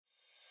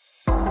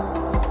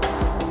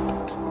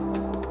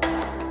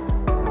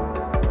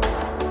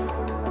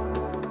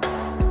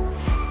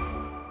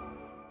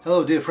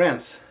Hello dear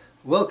friends,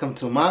 welcome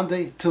to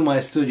Monday, to my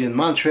studio in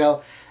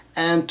Montreal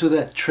and to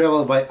the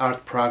Travel by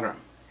Art program.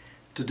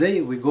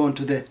 Today we're going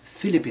to the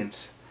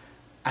Philippines.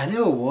 I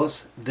never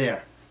was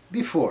there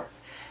before,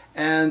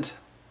 and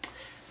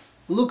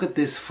look at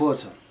this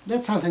photo.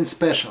 That's something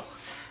special.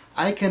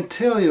 I can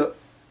tell you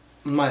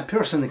my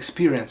personal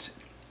experience.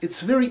 It's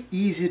very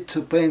easy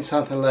to paint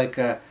something like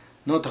a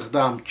Notre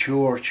Dame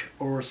church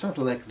or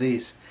something like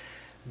this.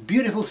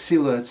 Beautiful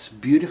silhouettes,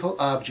 beautiful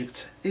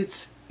objects.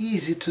 It's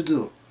easy to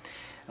do.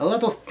 A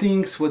lot of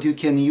things what you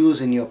can use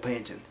in your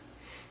painting.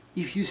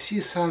 If you see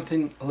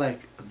something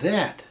like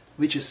that,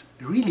 which is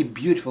really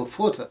beautiful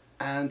photo,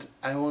 and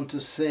I want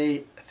to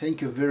say thank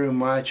you very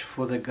much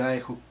for the guy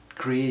who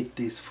created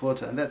this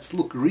photo, and that's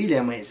look really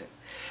amazing.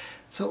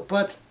 So,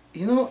 but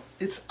you know,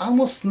 it's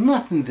almost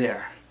nothing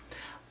there.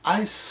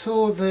 I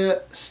saw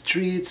the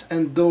streets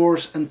and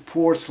doors and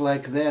ports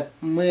like that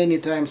many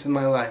times in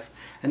my life,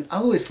 and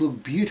always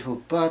look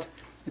beautiful, but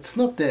it's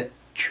not the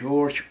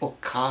church or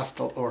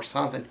castle or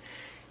something.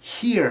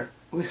 Here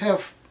we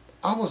have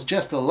almost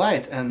just a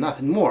light and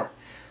nothing more,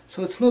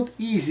 so it's not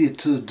easy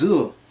to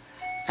do,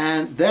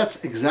 and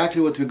that's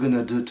exactly what we're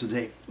gonna do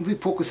today. We're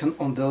focusing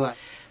on the light.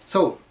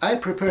 So I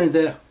prepared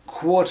the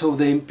quarter of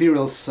the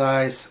imperial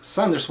size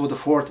Sanders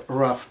Waterford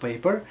rough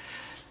paper.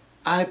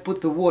 I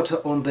put the water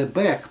on the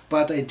back,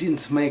 but I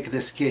didn't make the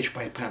sketch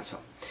by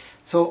pencil.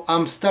 So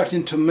I'm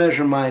starting to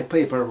measure my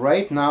paper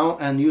right now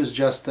and use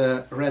just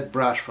a red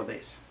brush for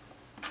this.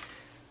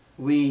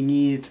 We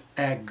need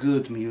a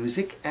good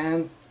music,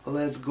 and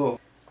let's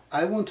go.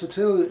 I want to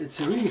tell you it's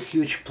a really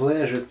huge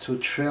pleasure to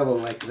travel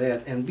like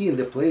that and be in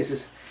the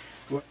places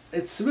where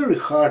it's very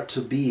hard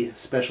to be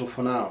special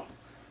for now.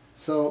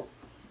 So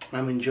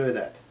I'm enjoying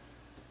that.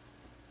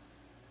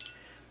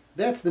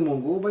 That's the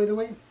moon glue, by the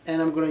way,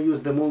 and I'm gonna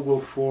use the moon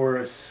glue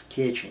for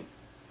sketching.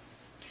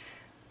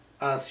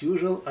 As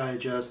usual, I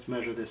just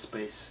measure the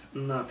space,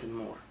 nothing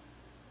more.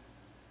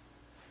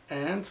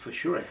 And for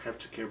sure I have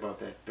to care about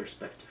that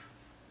perspective.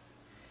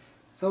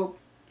 So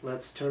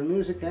let's turn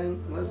music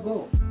and let's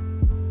go.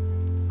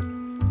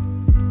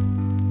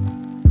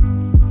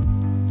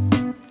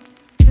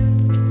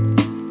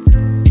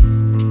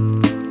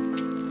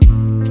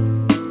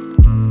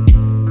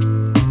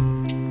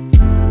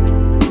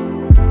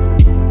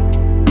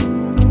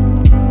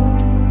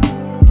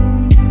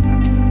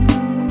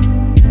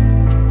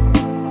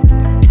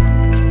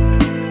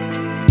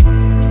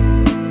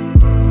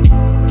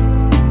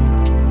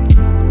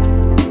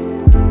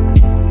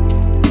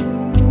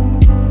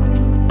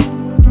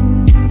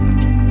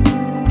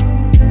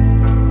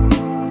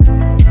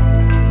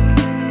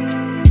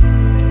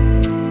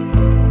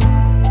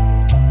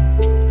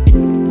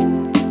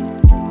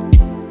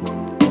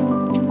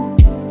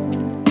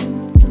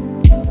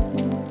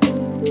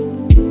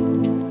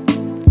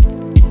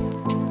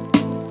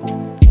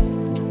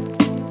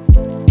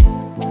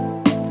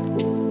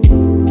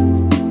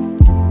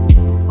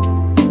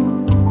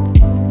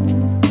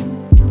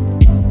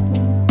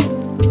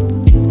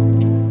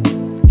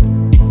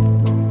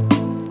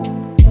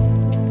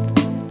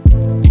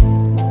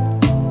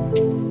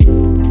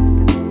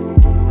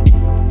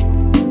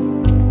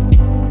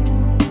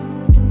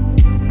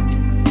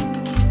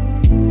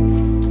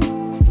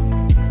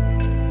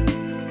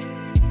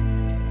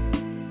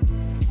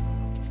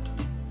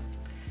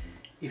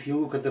 If you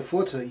look at the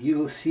photo, you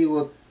will see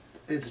what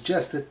it's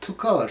just the two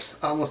colors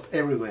almost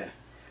everywhere,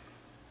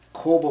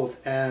 cobalt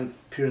and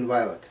pure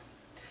violet,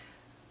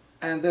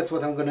 and that's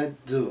what I'm gonna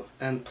do.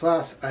 And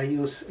plus I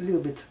use a little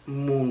bit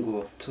moon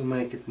glue to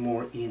make it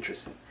more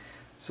interesting.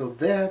 So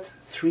that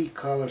three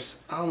colors,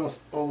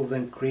 almost all of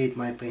them create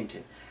my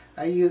painting.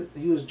 I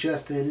use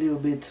just a little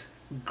bit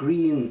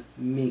green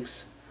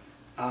mix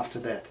after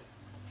that,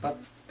 but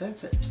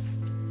that's it.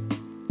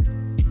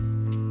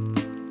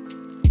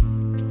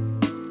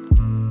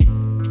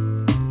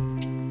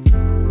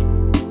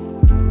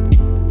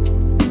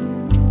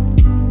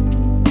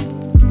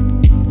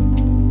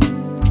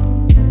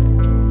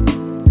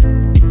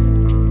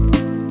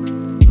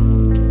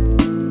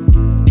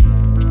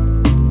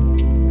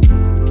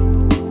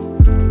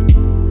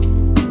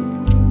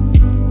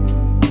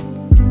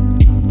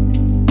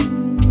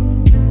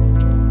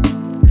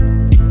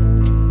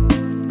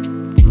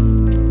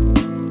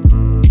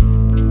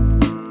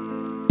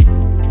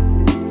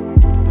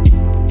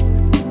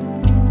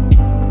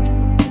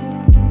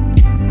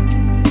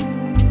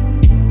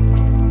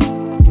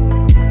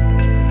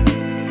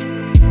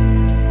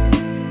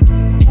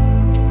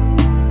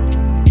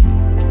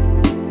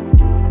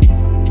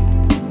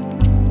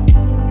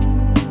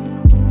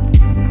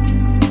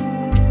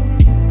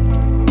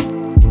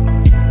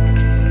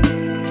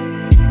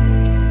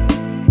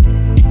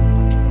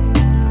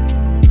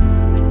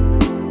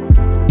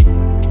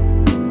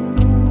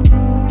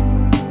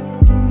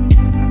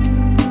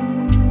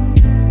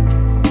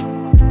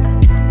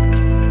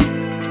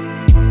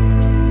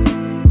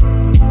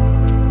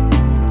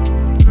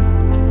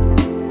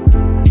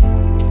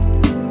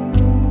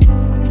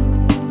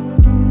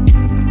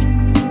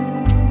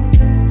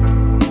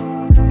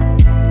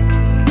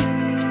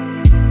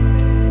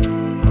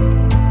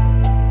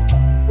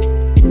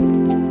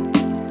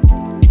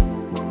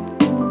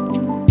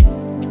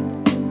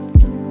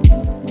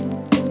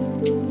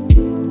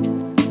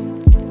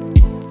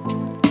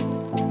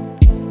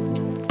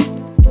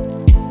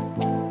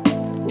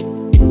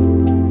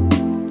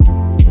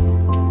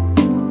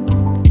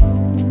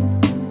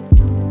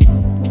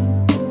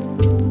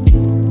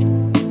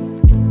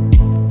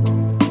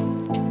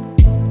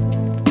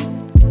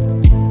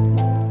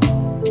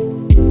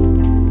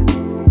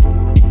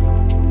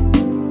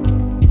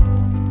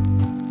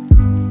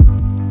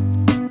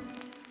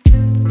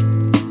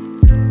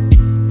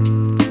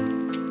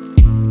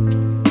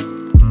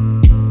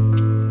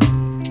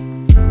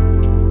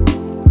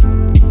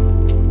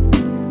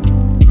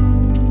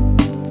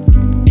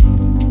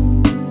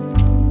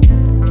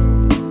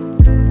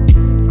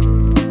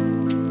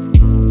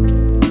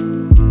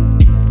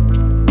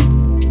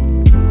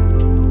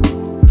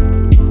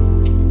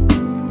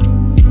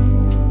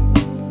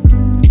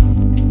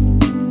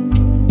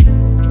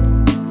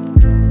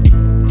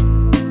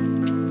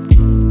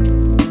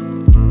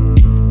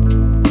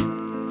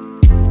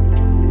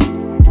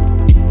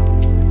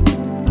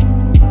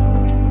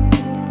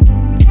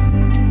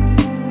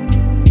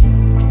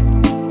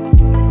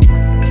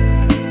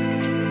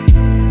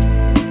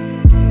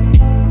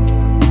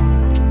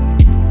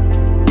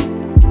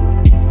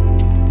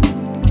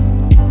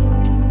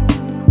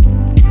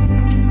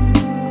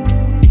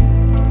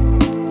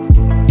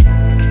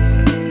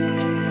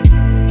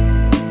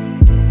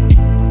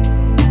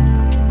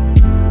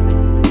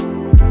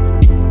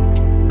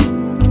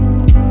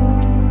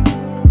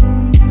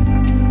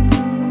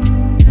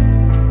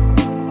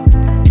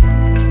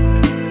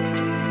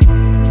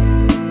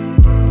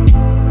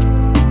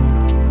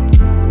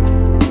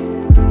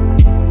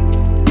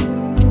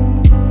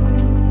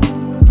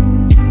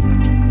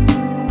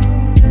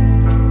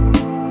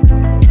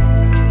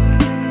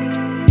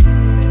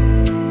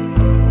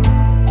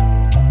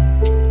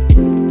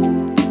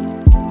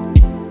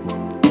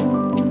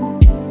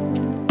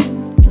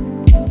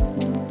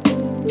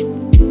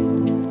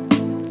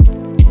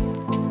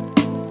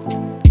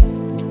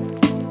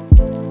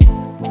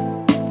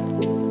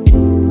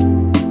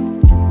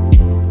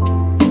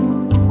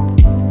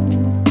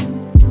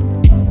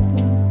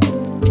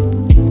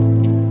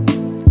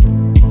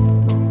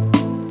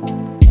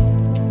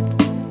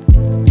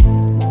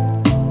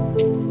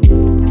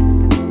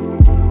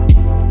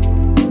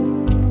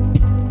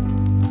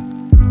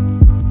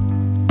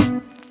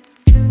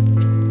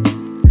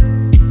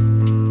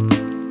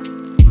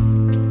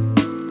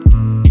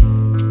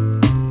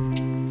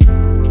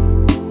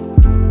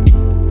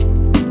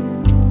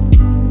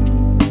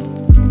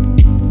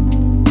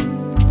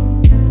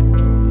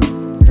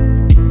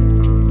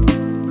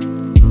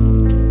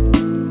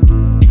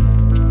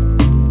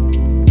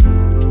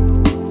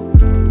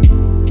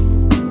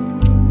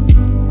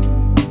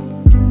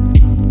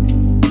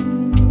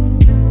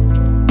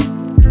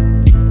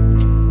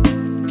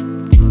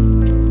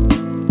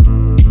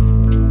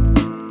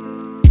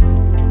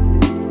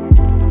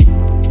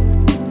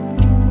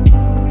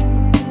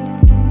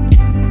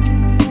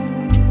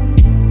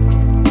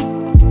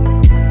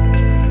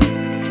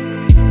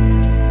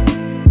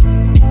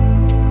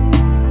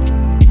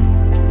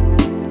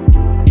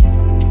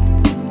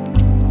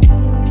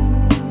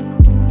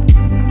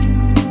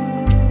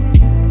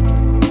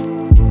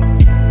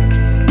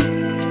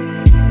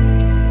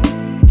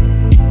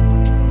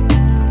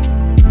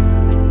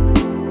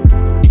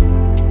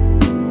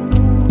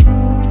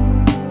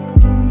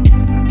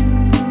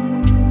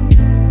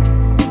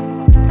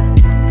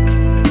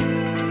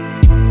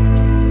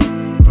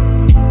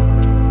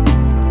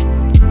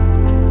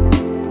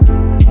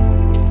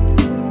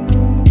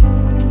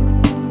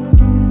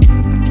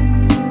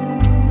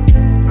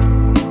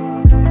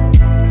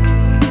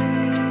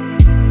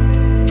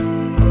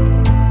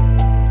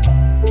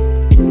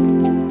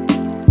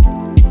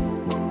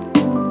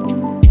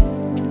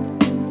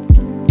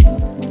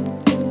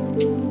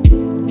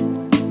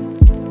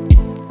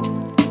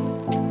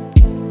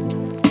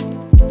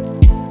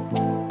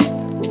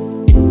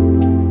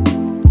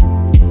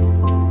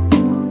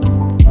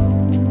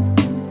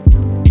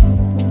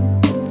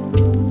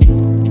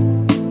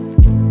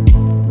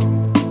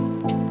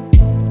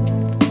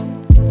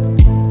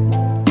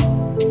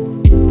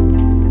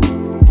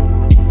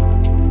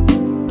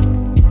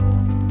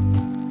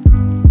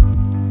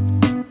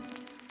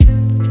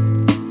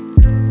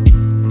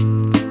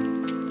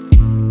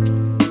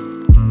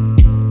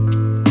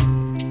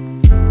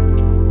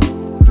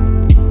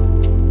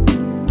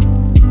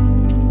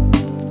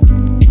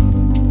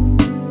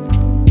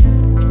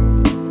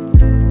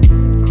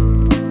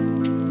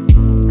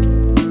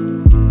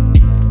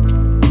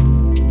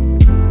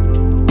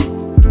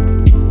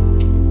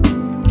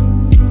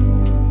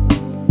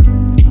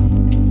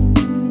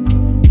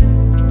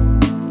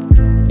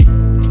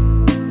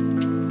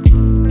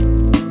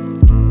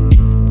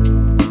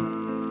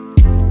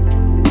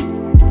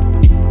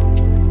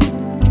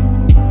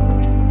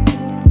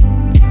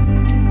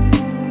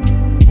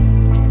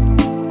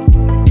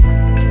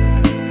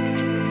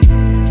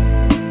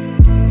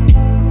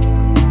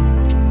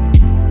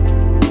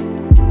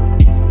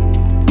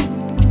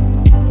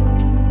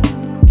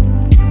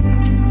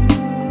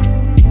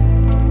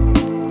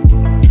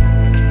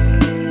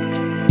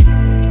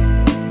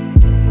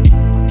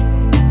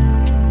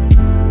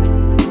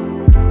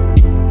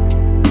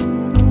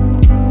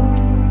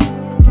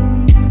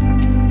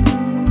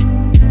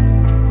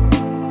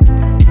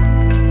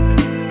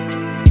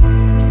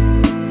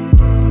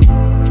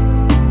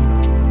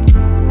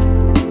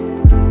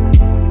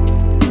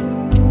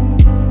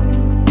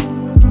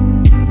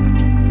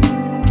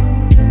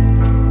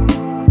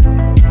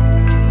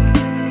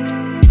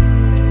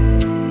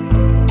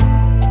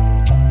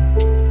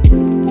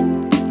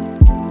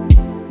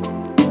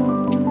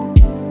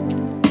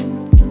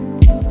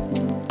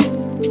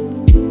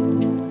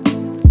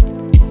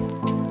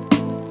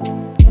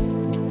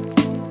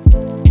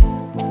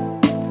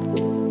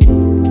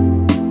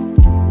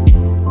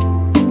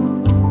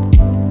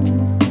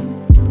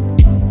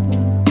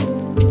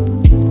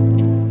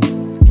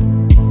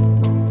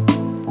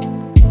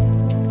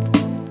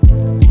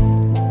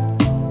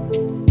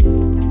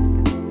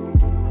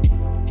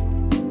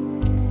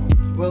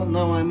 Well,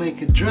 now I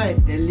make it dry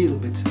a little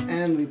bit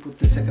and we put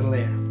the second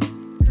layer.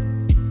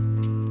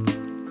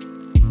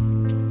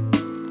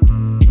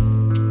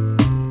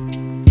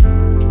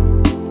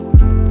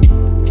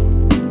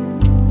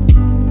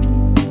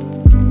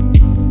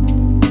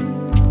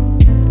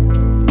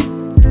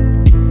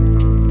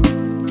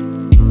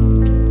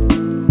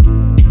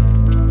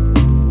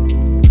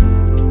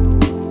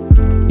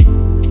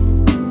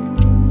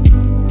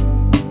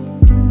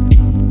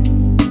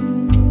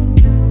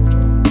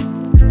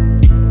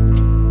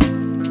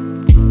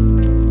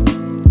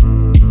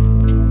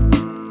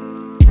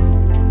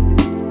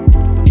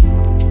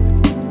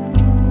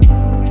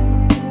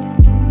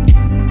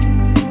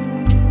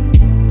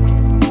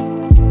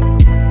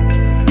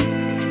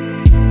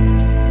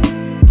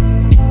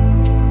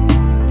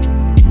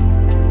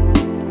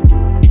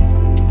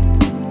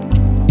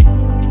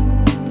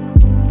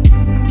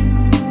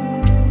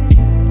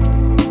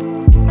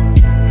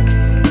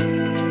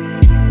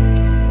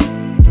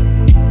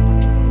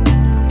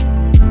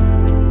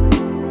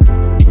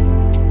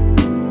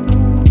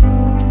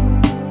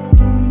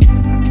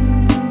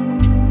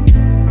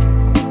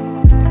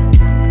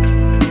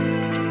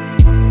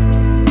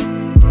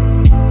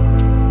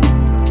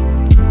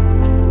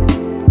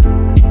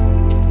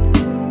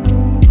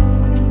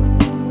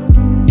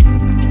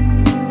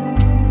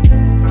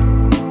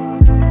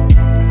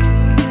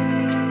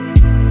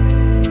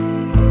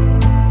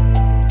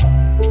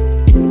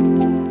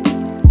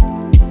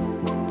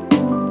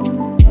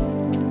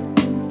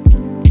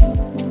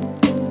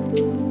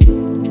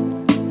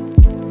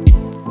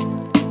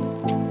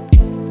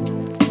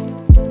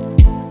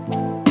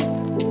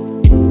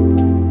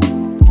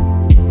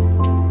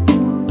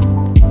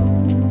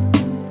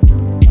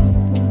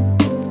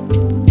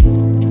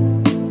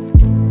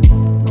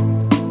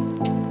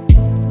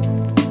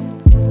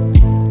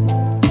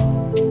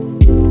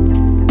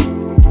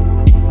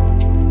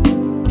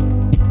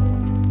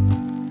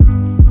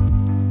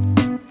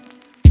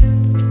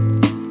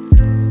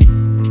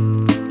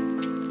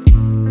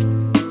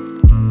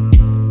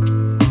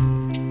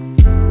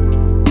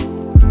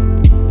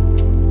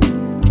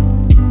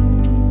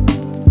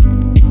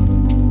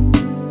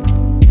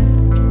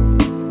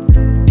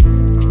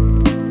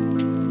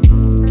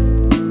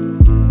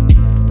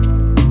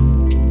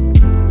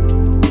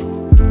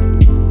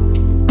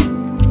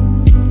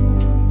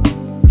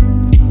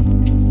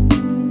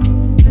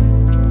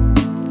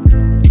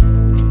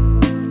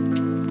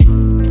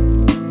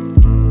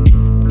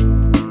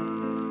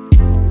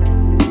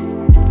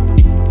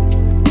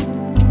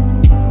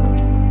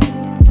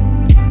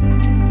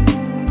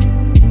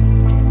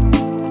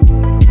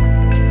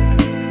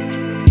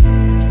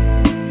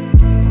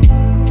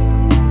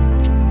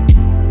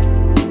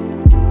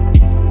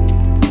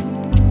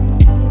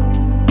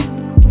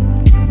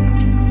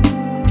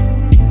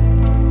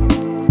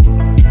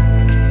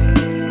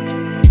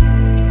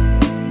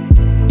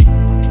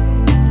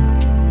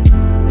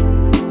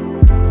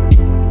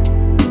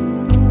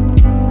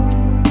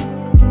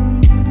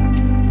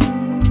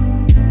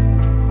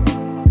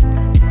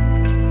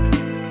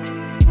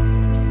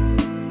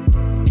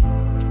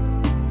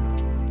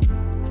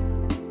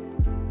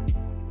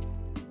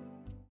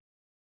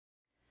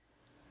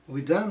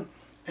 We're done,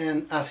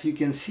 and as you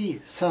can see,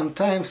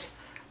 sometimes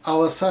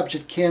our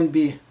subject can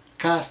be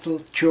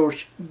castle,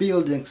 church,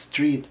 building,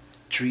 street,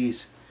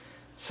 trees.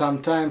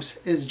 Sometimes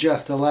it's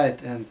just a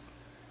light and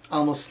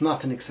almost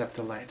nothing except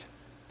a light.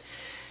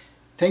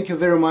 Thank you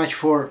very much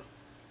for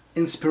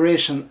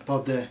inspiration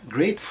about the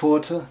great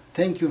photo.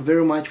 Thank you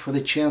very much for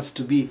the chance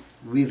to be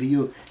with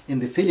you in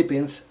the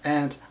Philippines,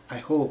 and I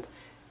hope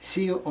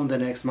see you on the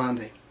next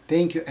Monday.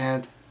 Thank you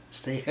and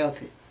stay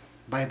healthy.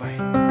 Bye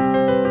bye.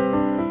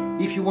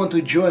 If you want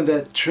to join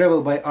the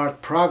Travel by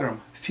Art program,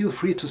 feel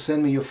free to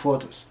send me your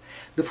photos.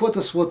 The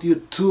photos what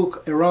you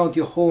took around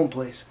your home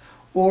place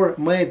or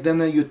made when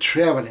you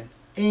traveling,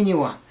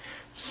 anyone.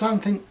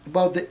 Something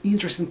about the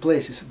interesting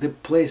places, the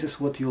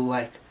places what you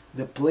like,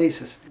 the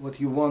places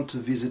what you want to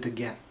visit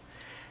again.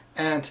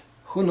 And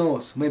who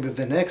knows, maybe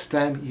the next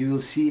time you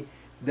will see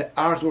the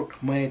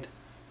artwork made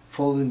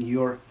following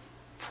your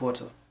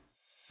photo.